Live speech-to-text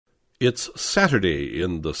It's Saturday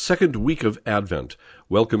in the second week of Advent.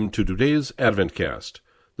 Welcome to today's ADVENTCAzT.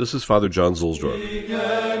 This is Father John Zulsdorf.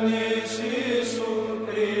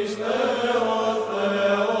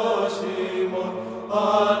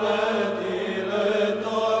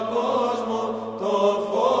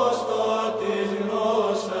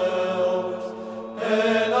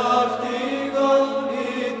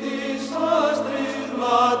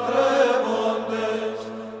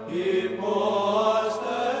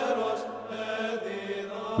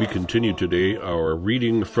 We continue today our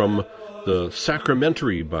reading from the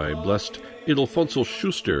Sacramentary by Blessed Ildefonso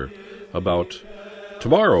Schuster about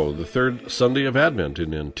tomorrow, the third Sunday of Advent,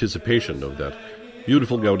 in anticipation of that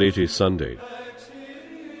beautiful Gaudete Sunday.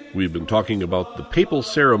 We've been talking about the papal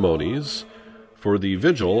ceremonies for the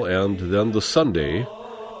Vigil and then the Sunday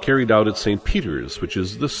carried out at St. Peter's, which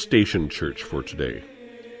is the station church for today.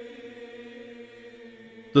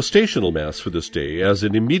 The stational Mass for this day, as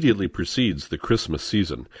it immediately precedes the Christmas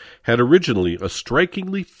season, had originally a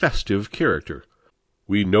strikingly festive character.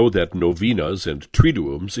 We know that novenas and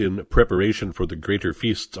triduums in preparation for the greater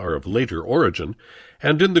feasts are of later origin,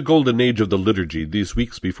 and in the golden age of the liturgy these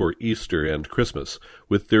weeks before Easter and Christmas,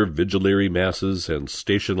 with their vigilary masses and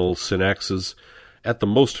stational synaxes at the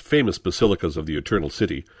most famous basilicas of the Eternal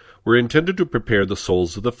City, were intended to prepare the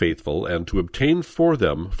souls of the faithful and to obtain for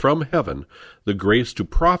them from heaven the grace to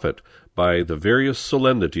profit by the various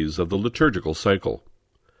solemnities of the liturgical cycle.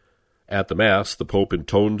 At the Mass, the Pope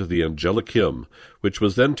intoned the angelic hymn, which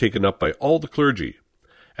was then taken up by all the clergy.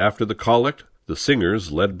 After the collect, the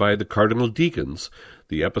singers, led by the cardinal deacons,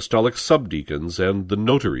 the apostolic subdeacons, and the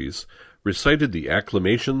notaries, recited the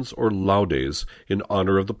acclamations or laudes in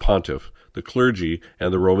honor of the pontiff, the clergy,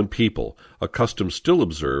 and the Roman people, a custom still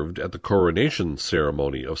observed at the coronation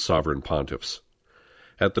ceremony of sovereign pontiffs.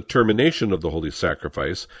 At the termination of the Holy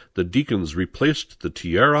Sacrifice, the deacons replaced the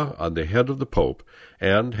tiara on the head of the Pope,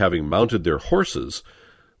 and, having mounted their horses,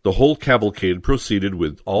 the whole cavalcade proceeded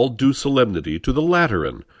with all due solemnity to the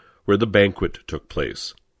Lateran, where the banquet took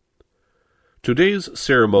place. Today's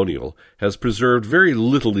ceremonial has preserved very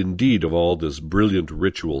little indeed of all this brilliant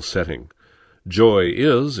ritual setting. Joy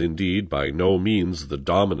is, indeed, by no means the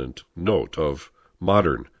dominant note of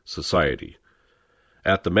modern society.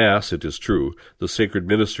 At the Mass, it is true, the sacred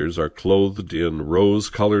ministers are clothed in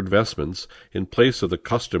rose-colored vestments in place of the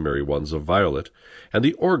customary ones of violet, and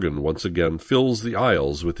the organ once again fills the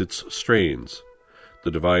aisles with its strains.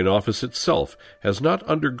 The divine office itself has not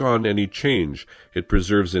undergone any change. It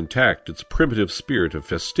preserves intact its primitive spirit of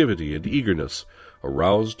festivity and eagerness,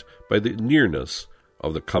 aroused by the nearness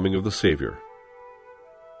of the coming of the Savior.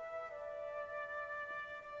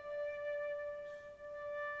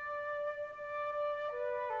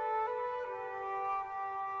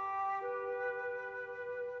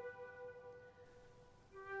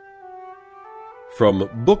 From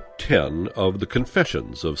Book 10 of the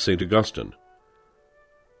Confessions of St. Augustine.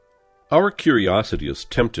 Our curiosity is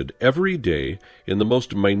tempted every day in the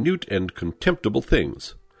most minute and contemptible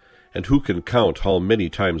things, and who can count how many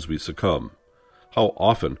times we succumb? How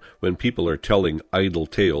often, when people are telling idle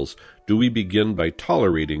tales, do we begin by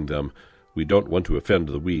tolerating them, we don't want to offend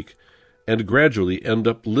the weak, and gradually end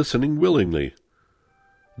up listening willingly?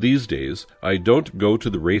 These days I don't go to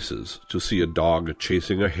the races to see a dog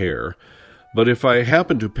chasing a hare, but if I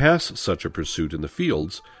happen to pass such a pursuit in the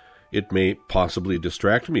fields, it may possibly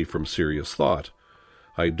distract me from serious thought.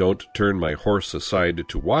 I don't turn my horse aside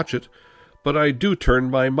to watch it, but I do turn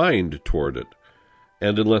my mind toward it.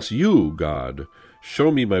 And unless you, God,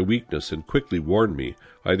 show me my weakness and quickly warn me,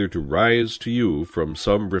 either to rise to you from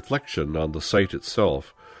some reflection on the sight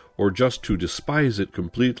itself, or just to despise it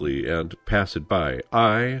completely and pass it by,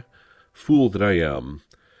 I, fool that I am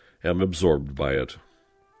absorbed by it.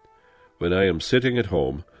 When I am sitting at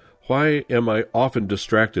home, why am I often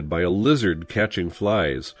distracted by a lizard catching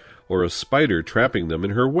flies, or a spider trapping them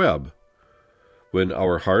in her web? When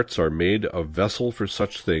our hearts are made a vessel for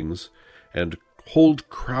such things, and hold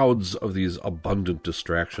crowds of these abundant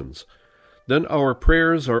distractions, then our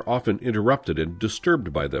prayers are often interrupted and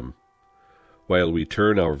disturbed by them. While we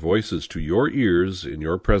turn our voices to your ears in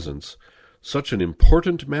your presence, such an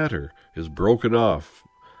important matter is broken off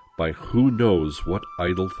by who knows what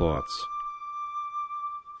idle thoughts.